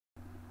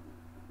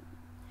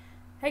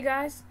Hey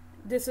guys,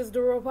 this is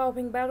the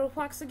Revolving Battle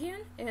Fox again,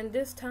 and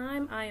this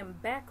time I am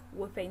back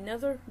with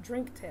another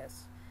drink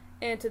test.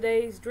 And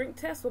today's drink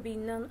test will be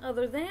none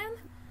other than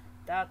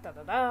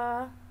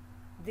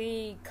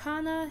the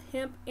Canna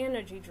Hemp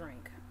Energy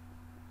Drink.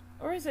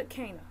 Or is it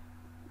Canna?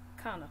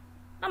 Canna.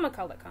 I'm gonna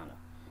call it Canna.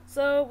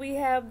 So we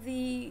have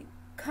the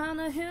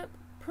Canna Hemp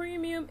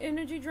Premium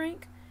Energy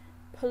Drink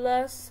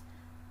plus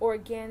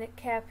organic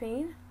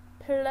caffeine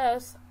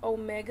plus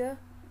omega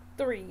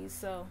 3s.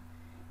 So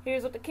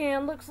here's what the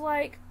can looks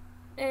like,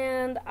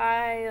 and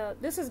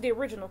this is the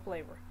original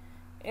flavor,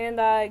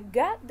 and I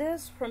got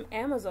this from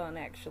Amazon.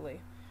 Actually,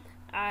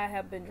 I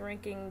have been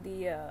drinking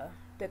the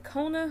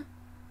Canna,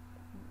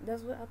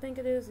 that's what I think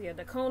it is,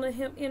 the Canna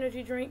Hemp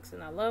Energy Drinks,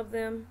 and I love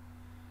them,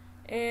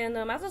 and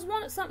I just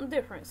wanted something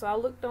different, so I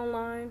looked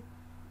online,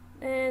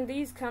 and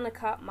these kind of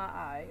caught my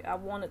eye. I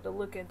wanted to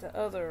look into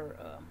other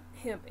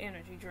hemp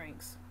energy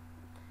drinks,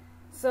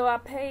 so I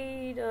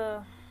paid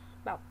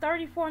about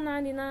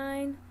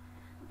 $34.99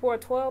 for a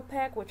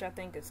 12-pack, which I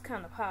think is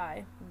kind of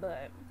high,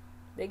 but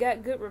they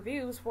got good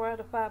reviews, 4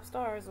 out of 5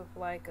 stars with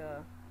like,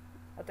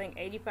 I think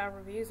 85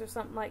 reviews or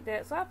something like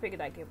that, so I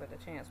figured I'd give it a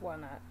chance, why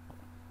not?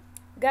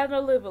 Gotta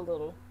live a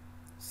little.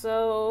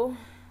 So,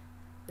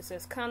 it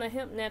says Canna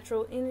Hemp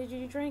Natural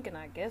Energy Drink, and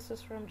I guess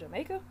it's from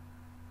Jamaica?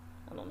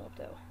 I don't know if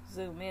they'll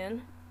zoom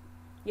in.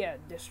 Yeah,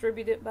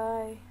 distributed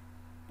by,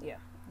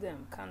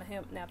 them, Canna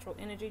Hemp Natural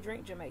Energy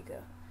Drink,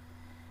 Jamaica.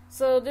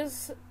 So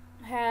this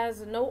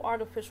has no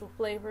artificial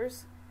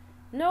flavors,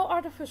 no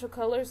artificial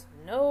colors,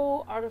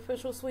 no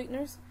artificial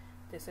sweeteners.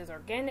 This is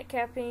organic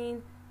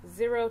caffeine,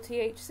 0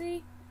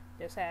 THC.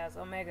 This has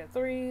omega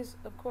 3s,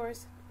 of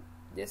course.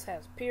 This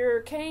has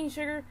pure cane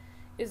sugar,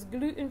 is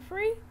gluten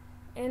free,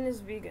 and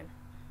is vegan.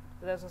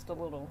 So that's just a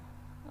little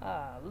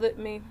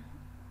litany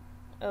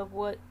of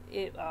what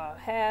it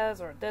has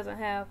or doesn't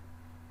have.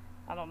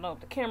 I don't know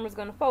if the camera's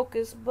gonna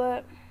focus,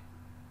 but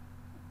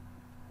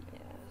yeah,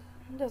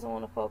 it doesn't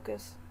want to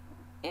focus.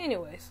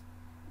 Anyways,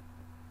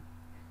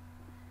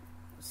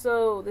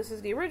 so this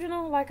is the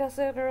original, like I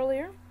said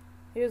earlier.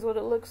 Here's what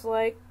it looks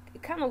like.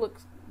 It kind of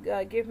looks,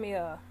 it gives me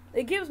a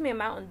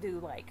Mountain Dew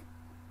like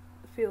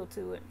feel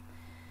to it.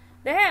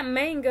 They had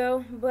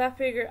mango, but I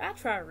figured I'd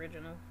try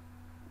original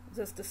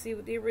just to see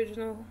what the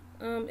original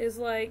is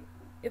like.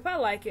 If I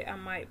like it, I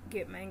might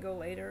get mango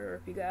later, or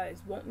if you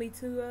guys want me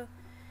to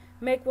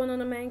make one on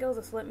the mangoes,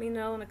 just let me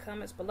know in the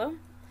comments below.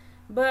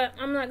 But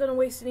I'm not going to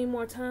waste any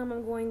more time.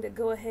 I'm going to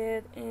go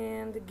ahead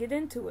and get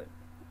into it.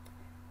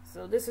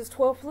 So this is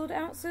 12 fluid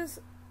ounces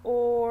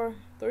or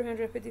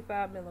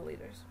 355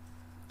 milliliters.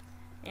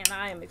 And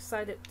I am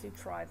excited to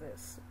try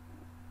this.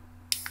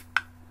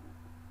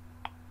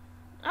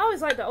 I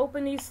always like to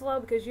open these slow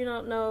because you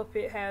don't know if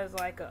it has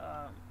like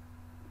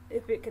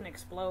if it can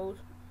explode.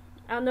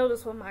 I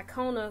noticed with my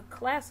Canna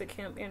Classic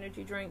Hemp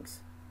Energy Drinks,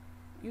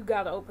 you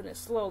got to open it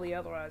slowly,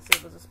 otherwise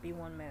it will just be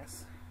one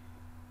mess.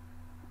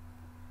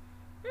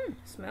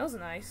 Smells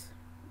nice.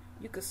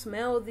 You could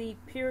smell the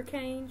pure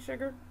cane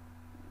sugar.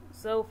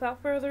 So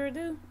without further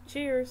ado,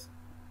 cheers.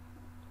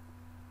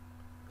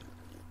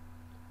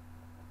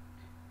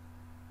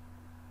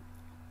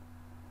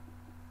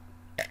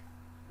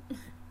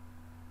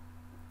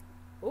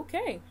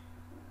 Okay.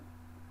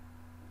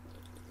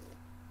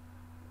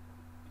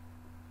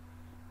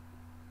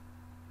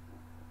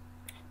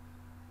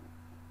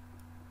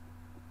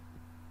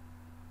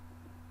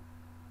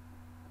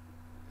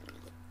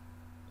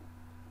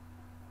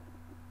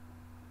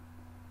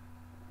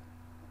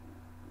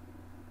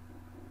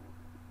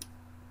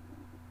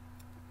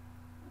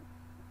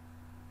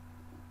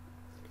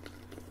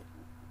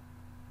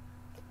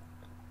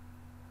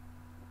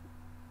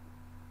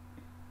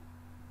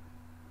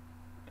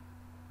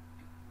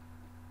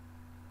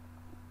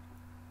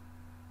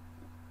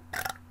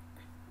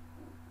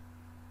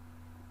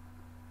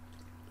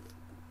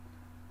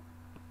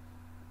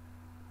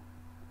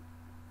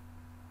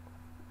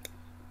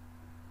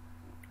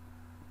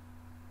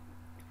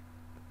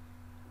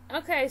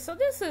 Okay, so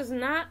this is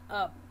not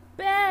a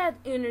bad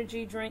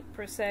energy drink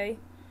per se.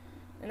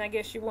 And I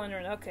guess you're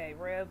wondering, okay,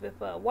 Rev, if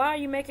why are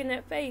you making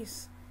that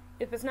face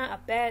if it's not a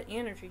bad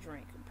energy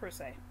drink per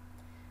se?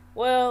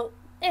 Well,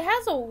 it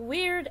has a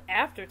weird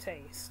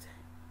aftertaste.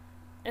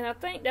 And I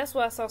think that's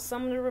why I saw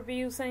some of the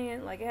reviews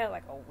saying like it had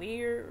like a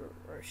weird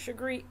or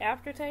sugary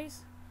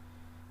aftertaste.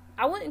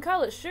 I wouldn't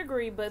call it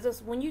sugary, but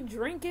just when you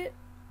drink it,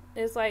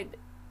 it's like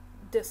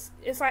this,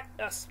 it's like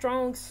a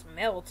strong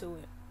smell to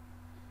it.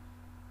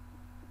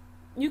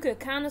 You can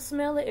kind of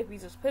smell it if you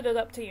just put it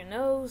up to your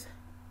nose.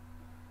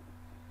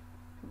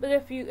 But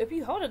if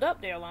you hold it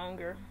up there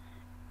longer,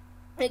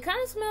 it kind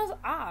of smells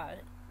odd.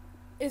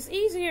 It's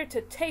easier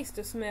to taste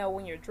the smell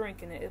when you're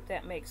drinking it, if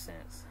that makes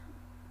sense.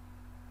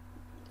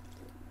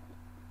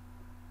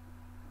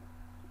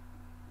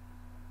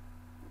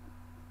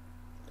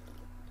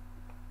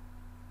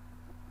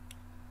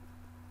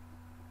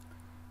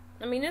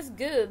 I mean, it's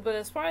good, but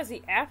as far as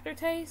the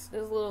aftertaste,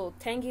 this little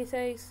tangy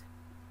taste,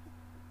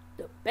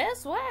 the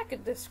best way I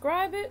could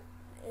describe it,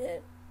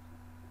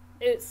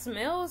 it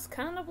smells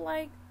kind of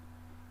like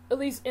At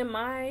least in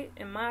my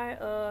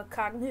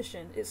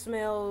cognition, it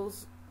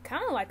smells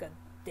kind of like a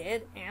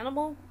dead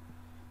animal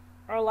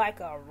or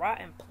like a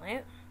rotten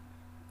plant,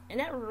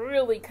 and that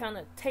really kind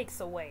of takes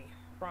away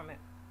from it,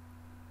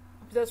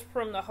 just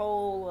from the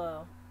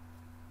whole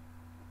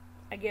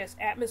I guess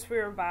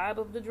atmosphere vibe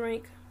of the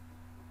drink.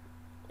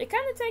 It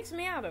kind of takes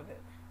me out of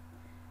it.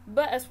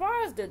 But as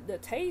far as the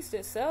taste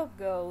itself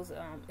goes,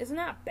 it's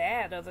not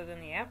bad other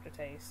than the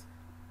aftertaste.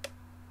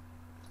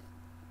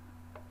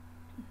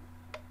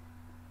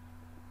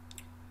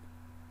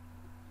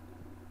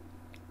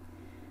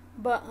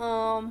 But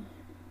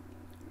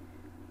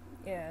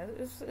yeah,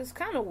 it's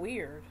kind of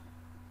weird.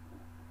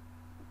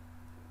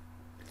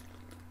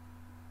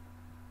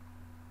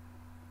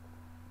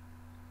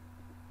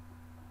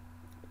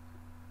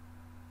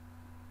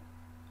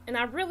 And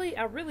I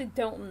really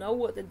don't know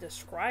what to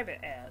describe it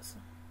as.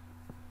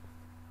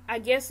 I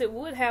guess it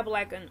would have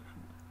like an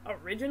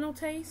original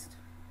taste.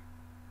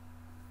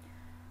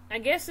 I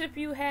guess if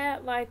you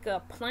had like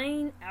a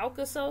plain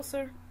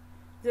Alka-Seltzer,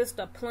 just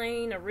a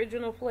plain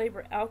original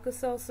flavor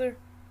Alka-Seltzer,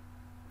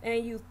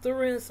 and you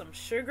threw in some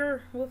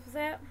sugar with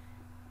that,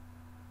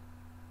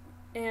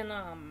 and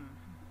I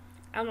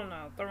don't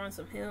know, throw in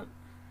some hemp,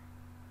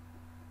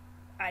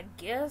 I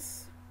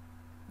guess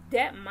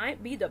that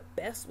might be the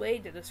best way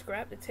to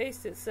describe the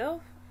taste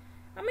itself.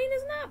 I mean,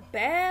 it's not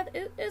bad.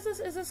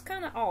 It's just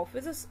kind of off.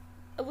 It's just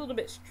a little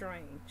bit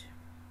strange.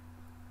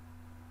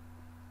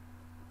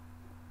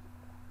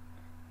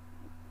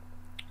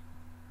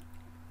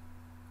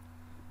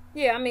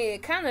 Yeah, I mean,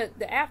 it kind of,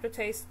 the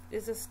aftertaste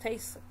is just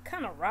tastes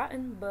kind of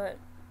rotten, but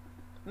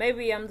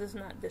maybe I'm just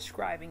not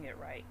describing it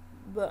right.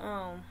 But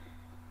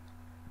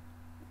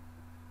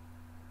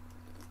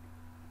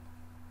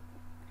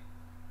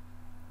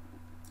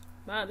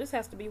wow, this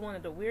has to be one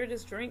of the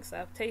weirdest drinks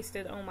I've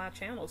tasted on my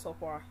channel so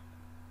far.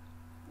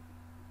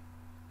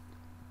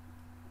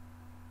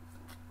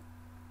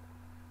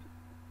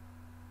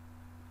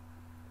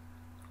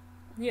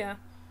 Yeah,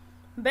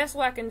 best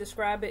way I can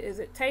describe it is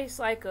it tastes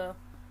like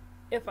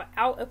if an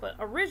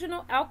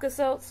original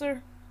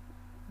Alka-Seltzer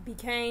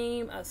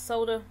became a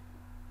soda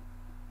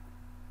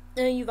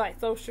and you like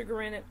throw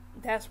sugar in it.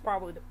 That's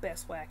probably the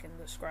best way I can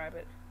describe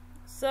it.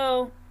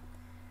 So,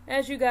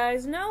 as you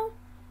guys know,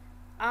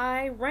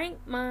 I rank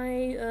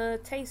my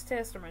taste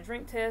test or my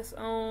drink test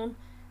on,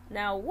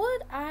 now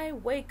would I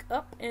wake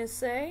up and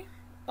say,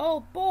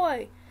 oh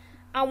boy,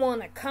 I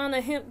want a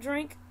Canna Hemp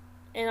drink,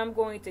 and I'm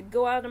going to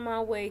go out of my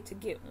way to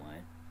get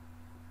one.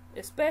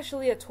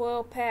 Especially a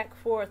 12-pack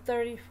for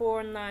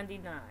 $34.99.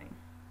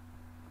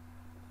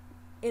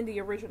 In the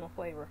original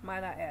flavor,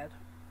 might I add.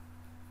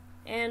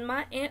 And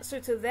my answer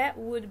to that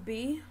would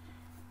be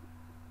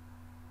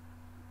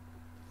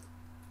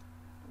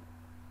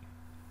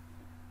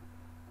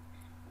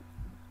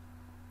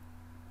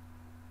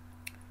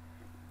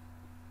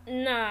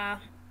nah,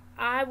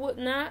 I would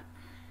not,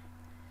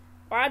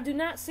 or I do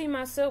not see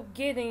myself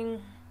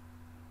getting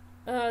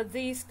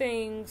these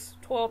things,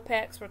 12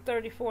 packs for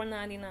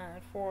 $34.99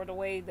 for the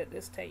way that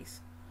this tastes.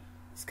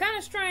 It's kind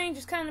of strange,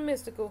 it's kind of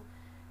mystical.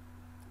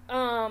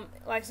 Like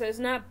I said, it's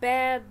not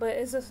bad, but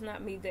it's just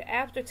not me. The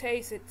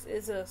aftertaste,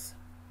 it's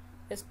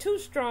too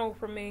strong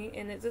for me,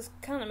 and it just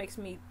kind of makes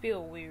me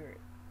feel weird.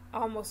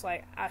 Almost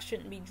like I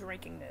shouldn't be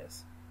drinking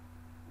this.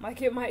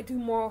 Like it might do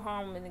more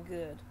harm than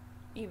good,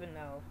 even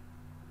though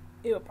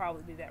it'll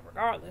probably do that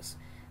regardless.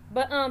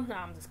 But, no,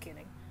 I'm just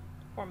kidding.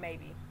 Or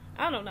maybe.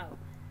 I don't know.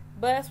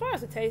 But as far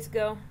as the taste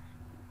go,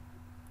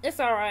 it's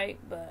alright,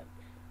 but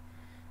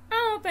I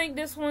don't think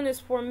this one is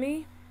for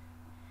me.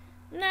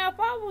 Now, if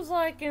I was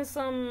like in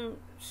some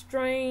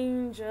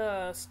strange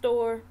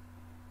store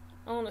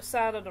on the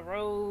side of the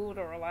road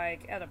or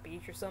like at a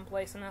beach or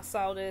someplace and I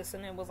saw this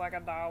and it was like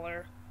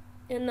 $1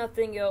 and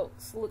nothing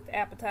else looked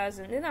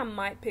appetizing, then I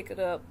might pick it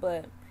up.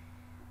 But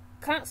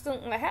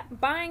constantly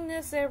buying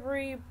this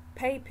every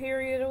pay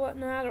period or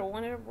whatnot, or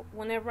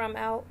whenever I'm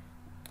out,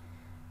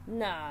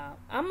 nah,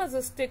 I'm gonna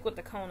just stick with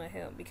the Canna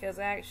Hemp because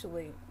I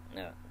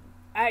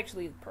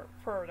actually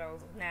prefer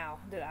those now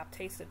that I've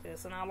tasted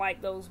this, and I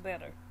like those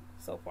better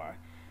so far.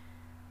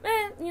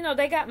 Man, you know,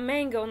 they got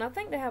mango, and I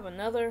think they have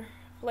another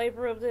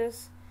flavor of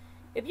this.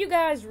 If you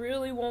guys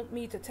really want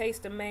me to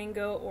taste the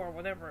mango or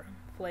whatever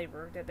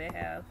flavor that they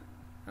have,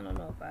 I don't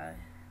know if I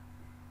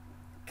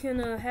can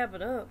have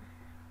it up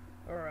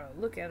or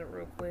look at it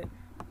real quick.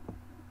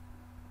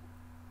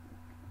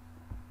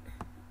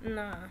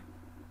 Nah.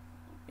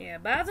 Yeah,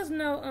 but I just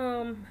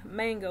know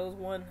mango's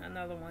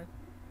another one.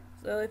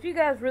 So if you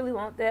guys really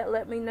want that,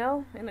 let me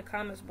know in the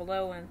comments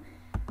below, and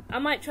I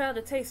might try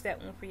to taste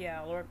that one for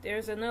y'all. Or if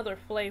there's another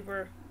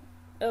flavor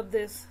of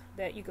this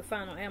that you can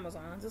find on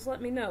Amazon, just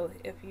let me know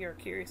if you're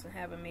curious and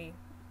having me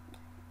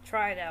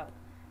try it out.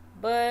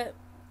 But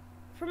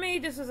for me,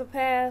 this is a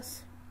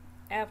pass.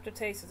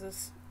 Aftertaste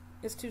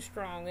is too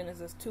strong and it's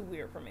just too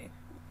weird for me.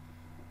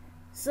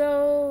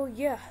 So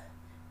yeah,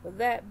 with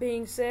that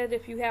being said,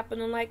 if you happen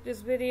to like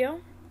this video,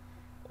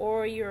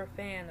 or you're a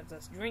fan of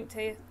this drink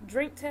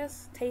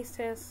test, taste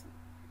test,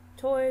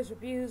 toys,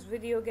 reviews,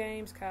 video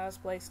games,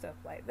 cosplay, stuff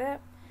like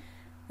that,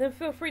 then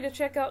feel free to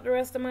check out the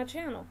rest of my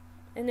channel.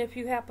 And if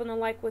you happen to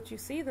like what you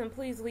see, then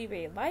please leave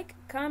a like,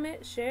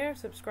 comment, share,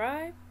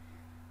 subscribe.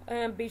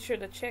 And be sure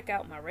to check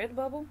out my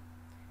Redbubble.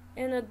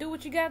 And do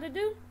what you gotta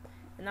do.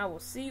 And I will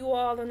see you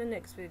all in the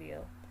next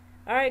video.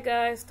 Alright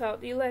guys,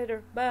 talk to you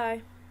later.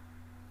 Bye.